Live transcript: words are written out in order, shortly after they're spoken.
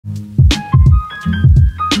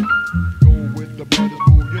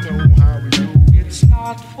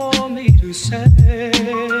you say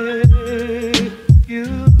you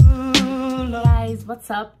love. Guys, what's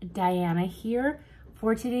up? Diana here.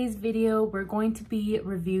 For today's video, we're going to be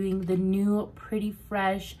reviewing the new Pretty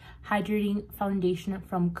Fresh Hydrating Foundation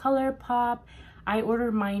from ColourPop. I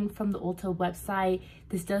ordered mine from the Ulta website.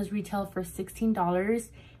 This does retail for $16.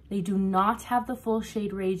 They do not have the full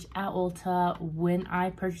shade range at Ulta when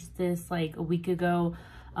I purchased this like a week ago,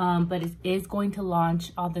 but it is going to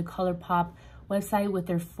launch on the ColourPop website with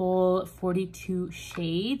their full 42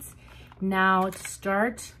 shades. Now to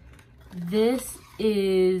start, this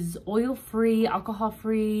is oil-free,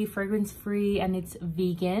 alcohol-free, fragrance-free, and it's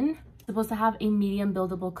vegan. It's supposed to have a medium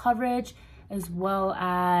buildable coverage as well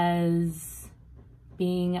as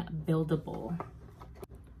being buildable.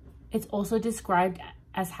 It's also described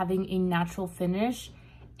as having a natural finish,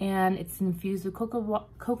 and it's infused with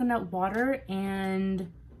coconut water and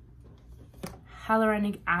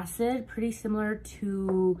hyaluronic acid, pretty similar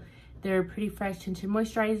to their Pretty Fresh tinted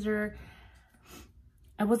moisturizer.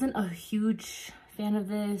 I wasn't a huge fan of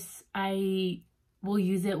this. I will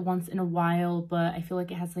use it once in a while, but I feel like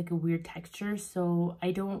it has like a weird texture, so I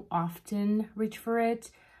don't often reach for it,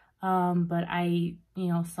 but I,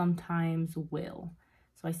 sometimes will.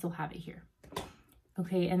 So I still have it here.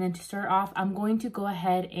 Okay, and then to start off, I'm going to go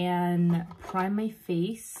ahead and prime my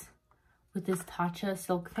face with this Tatcha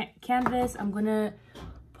silk canvas. I'm gonna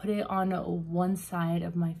put it on one side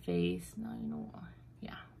of my face. No,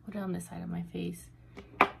 yeah, put it on this side of my face.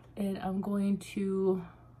 And I'm going to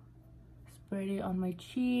spread it on my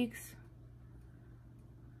cheeks,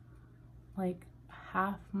 like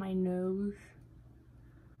half my nose,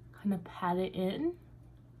 kind of pat it in.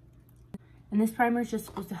 And this primer is just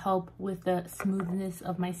supposed to help with the smoothness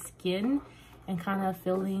of my skin and kind of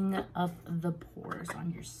filling up the pores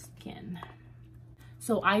on your skin.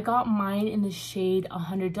 So I got mine in the shade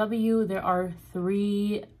 100W. There are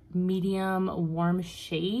 3 medium warm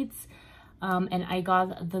shades, and I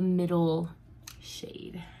got the middle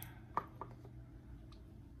shade.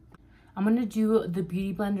 I'm gonna do the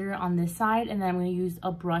beauty blender on this side, and then I'm gonna use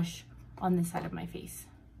a brush on this side of my face.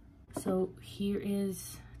 So here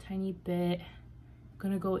is tiny bit. I'm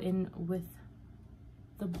gonna go in with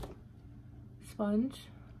the sponge.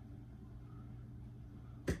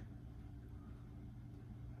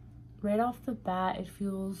 Right off the bat, it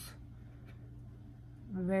feels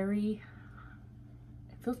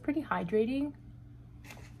pretty hydrating.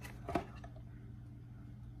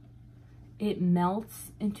 It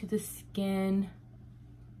melts into the skin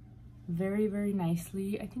very, very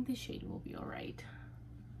nicely. I think the shade will be all right.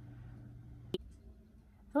 I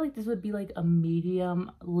feel like this would be like a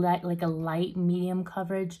medium, like a light medium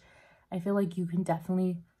coverage. I feel like you can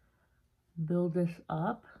definitely build this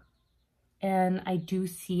up. And I do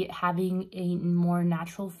see it having a more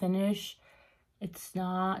natural finish. It's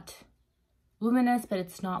not luminous, but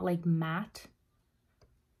it's not like matte.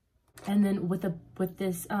 And then with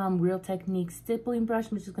this Real Technique stippling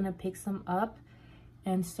brush, I'm just gonna pick some up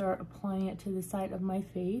and start applying it to the side of my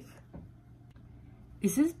face.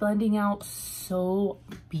 This is blending out so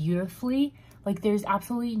beautifully. Like there's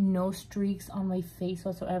absolutely no streaks on my face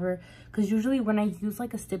whatsoever. Because usually when I use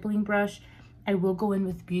like a stippling brush, I will go in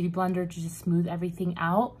with Beauty Blender to just smooth everything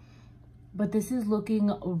out. But this is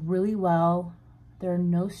looking really well. There are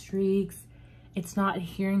no streaks. It's not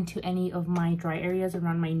adhering to any of my dry areas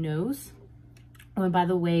around my nose. Oh, and by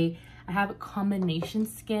the way, I have a combination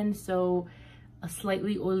skin, so a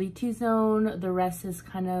slightly oily T-zone. The rest is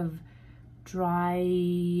kind of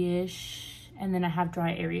dry-ish, and then I have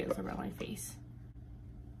dry areas around my face.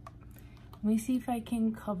 Let me see if I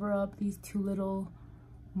can cover up these 2 little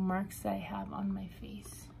marks that I have on my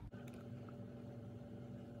face. I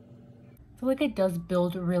feel like it does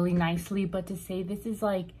build really nicely, but to say this is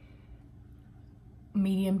like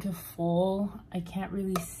medium to full, I can't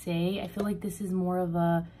really say. I feel like this is more of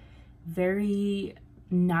a very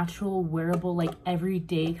natural, wearable, like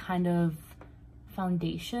everyday kind of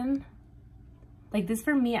foundation. Like this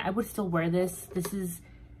for me, I would still wear this. This is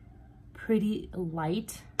pretty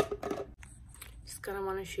light. Just gonna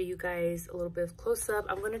want to show you guys a little bit of close up.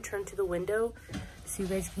 I'm gonna turn to the window so you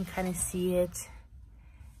guys can kind of see it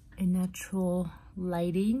in natural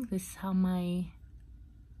lighting. This is how my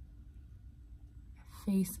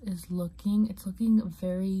face is looking. It's looking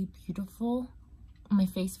very beautiful. My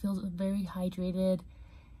face feels very hydrated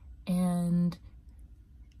and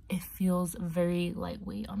it feels very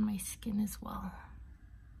lightweight on my skin as well.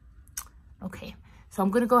 Okay, so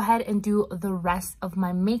I'm gonna go ahead and do the rest of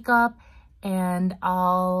my makeup and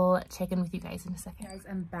I'll check in with you guys in a second. Guys,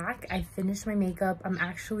 I'm back. I finished my makeup. I'm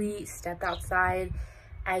actually stepped outside.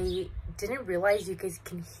 I didn't realize you guys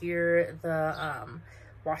can hear the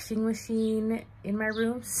washing machine in my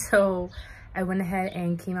room, so I went ahead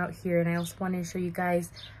and came out here, and I also wanted to show you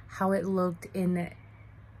guys how it looked in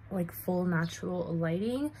like full natural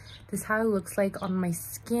lighting. This is how it looks like on my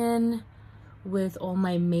skin with all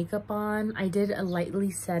my makeup on. I did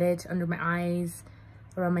lightly set it under my eyes,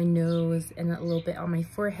 around my nose, and a little bit on my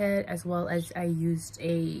forehead, as well as I used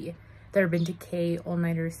a Urban Decay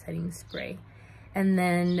all-nighter setting spray. And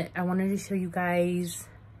then I wanted to show you guys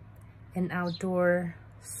an outdoor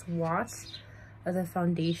swatch of the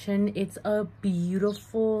foundation. It's a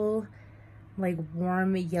beautiful, like,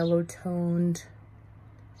 warm yellow toned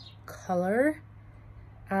color.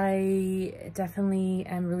 I definitely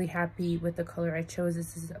am really happy with the color I chose.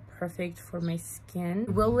 This is perfect for my skin.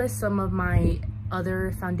 I will list some of my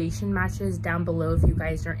other foundation matches down below if you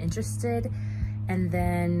guys are interested. And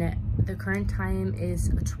then the current time is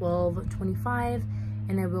 12:25,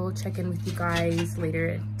 and I will check in with you guys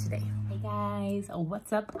later today. Hey guys,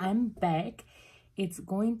 what's up? I'm back. It's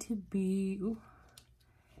going to be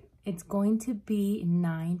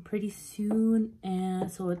 9 pretty soon,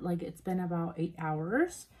 and so it's been about 8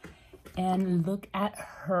 hours. And look at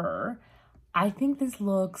her. I think this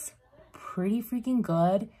looks pretty freaking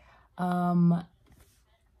good.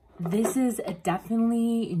 This is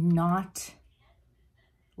definitely not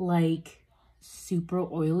like super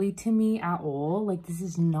oily to me at all. Like, this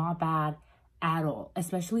is not bad at all,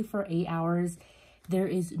 especially for 8 hours.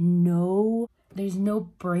 There's no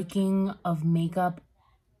breaking of makeup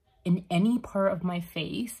in any part of my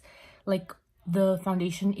face. Like, the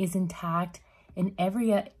foundation is intact in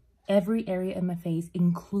every area in my face,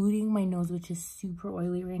 including my nose, which is super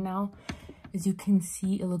oily right now. As you can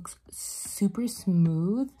see, it looks super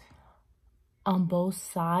smooth on both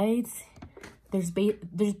sides. There's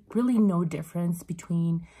really no difference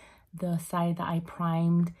between the side that I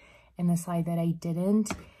primed and the side that I didn't.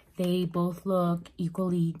 They both look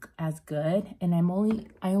equally as good, and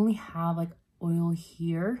I only have like oil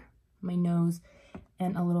here, my nose,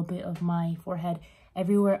 and a little bit of my forehead.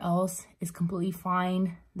 Everywhere else is completely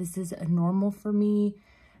fine. This is normal for me,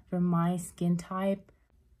 for my skin type.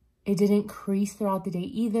 It didn't crease throughout the day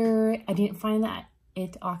either. I didn't find that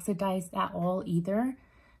it oxidized at all either.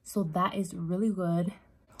 So that is really good.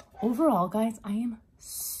 Overall, guys, I'm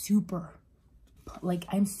super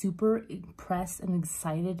impressed and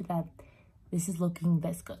excited that this is looking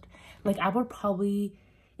this good. Like, I would probably,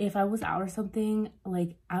 if I was out or something,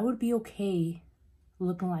 like, I would be okay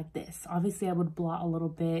looking like this. Obviously, I would blot a little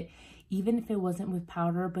bit, even if it wasn't with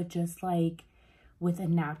powder, but just like with a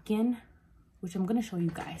napkin, which I'm gonna show you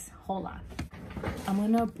guys. Hold on. I'm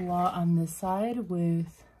gonna blot on this side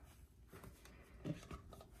with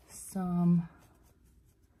some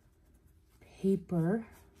paper.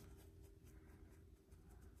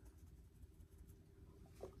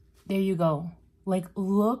 There you go. Like,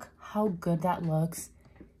 look how good that looks.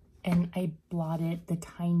 And I blotted the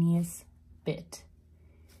tiniest bit.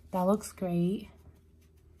 That looks great.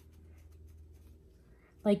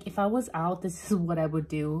 Like, if I was out, this is what I would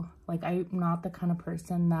do. Like, I'm not the kind of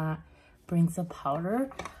person that brings a powder.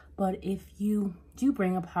 But if you do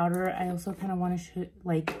bring a powder, I also kind of want to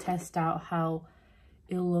test out how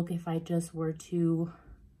it'll look if I just were to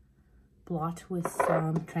blot with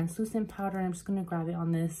some translucent powder. I'm just going to grab it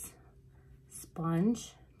on this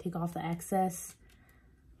sponge, take off the excess,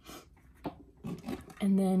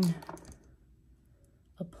 and then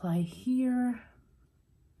apply here.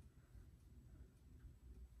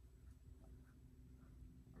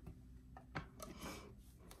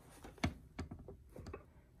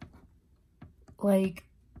 Like,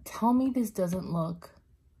 tell me this doesn't look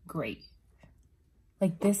great.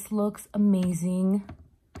 Like, this looks amazing.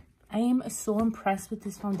 I am so impressed with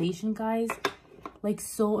this foundation, guys. Like,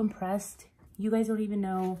 so impressed. You guys don't even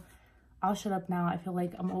know. I'll shut up now. I feel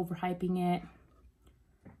like I'm overhyping it.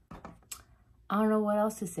 I don't know what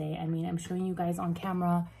else to say. I mean, I'm showing you guys on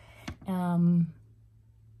camera how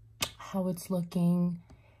it's looking.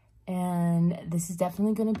 And this is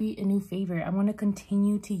definitely going to be a new favorite. I'm going to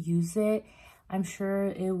continue to use it. I'm sure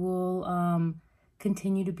it will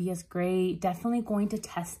continue to be as great. Definitely going to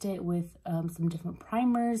test it with some different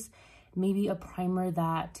primers. Maybe a primer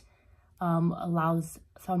that allows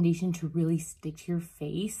foundation to really stick to your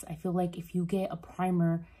face. I feel like if you get a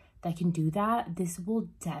primer that can do that, this will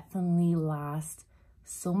definitely last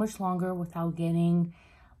so much longer without getting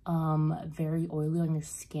very oily on your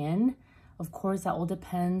skin. Of course, that all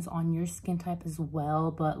depends on your skin type as well.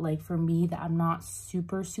 But like for me, that I'm not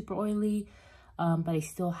super oily, but I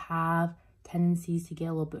still have tendencies to get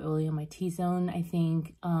a little bit oily on my T-zone. I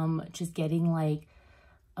think just getting like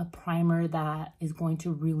a primer that is going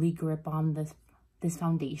to really grip on this this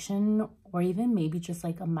foundation, or even maybe just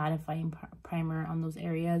like a mattifying primer on those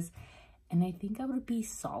areas. And I think I would be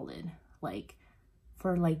solid, like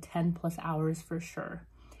for like 10 plus hours for sure.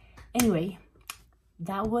 Anyway,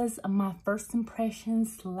 that was my first impression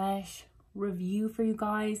slash review for you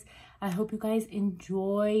guys. I hope you guys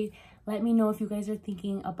enjoy. Let me know if you guys are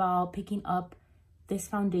thinking about picking up this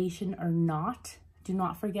foundation or not. Do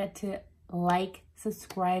not forget to like,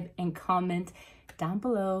 subscribe, and comment down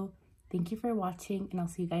below. Thank you for watching, and I'll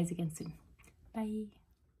see you guys again soon. Bye.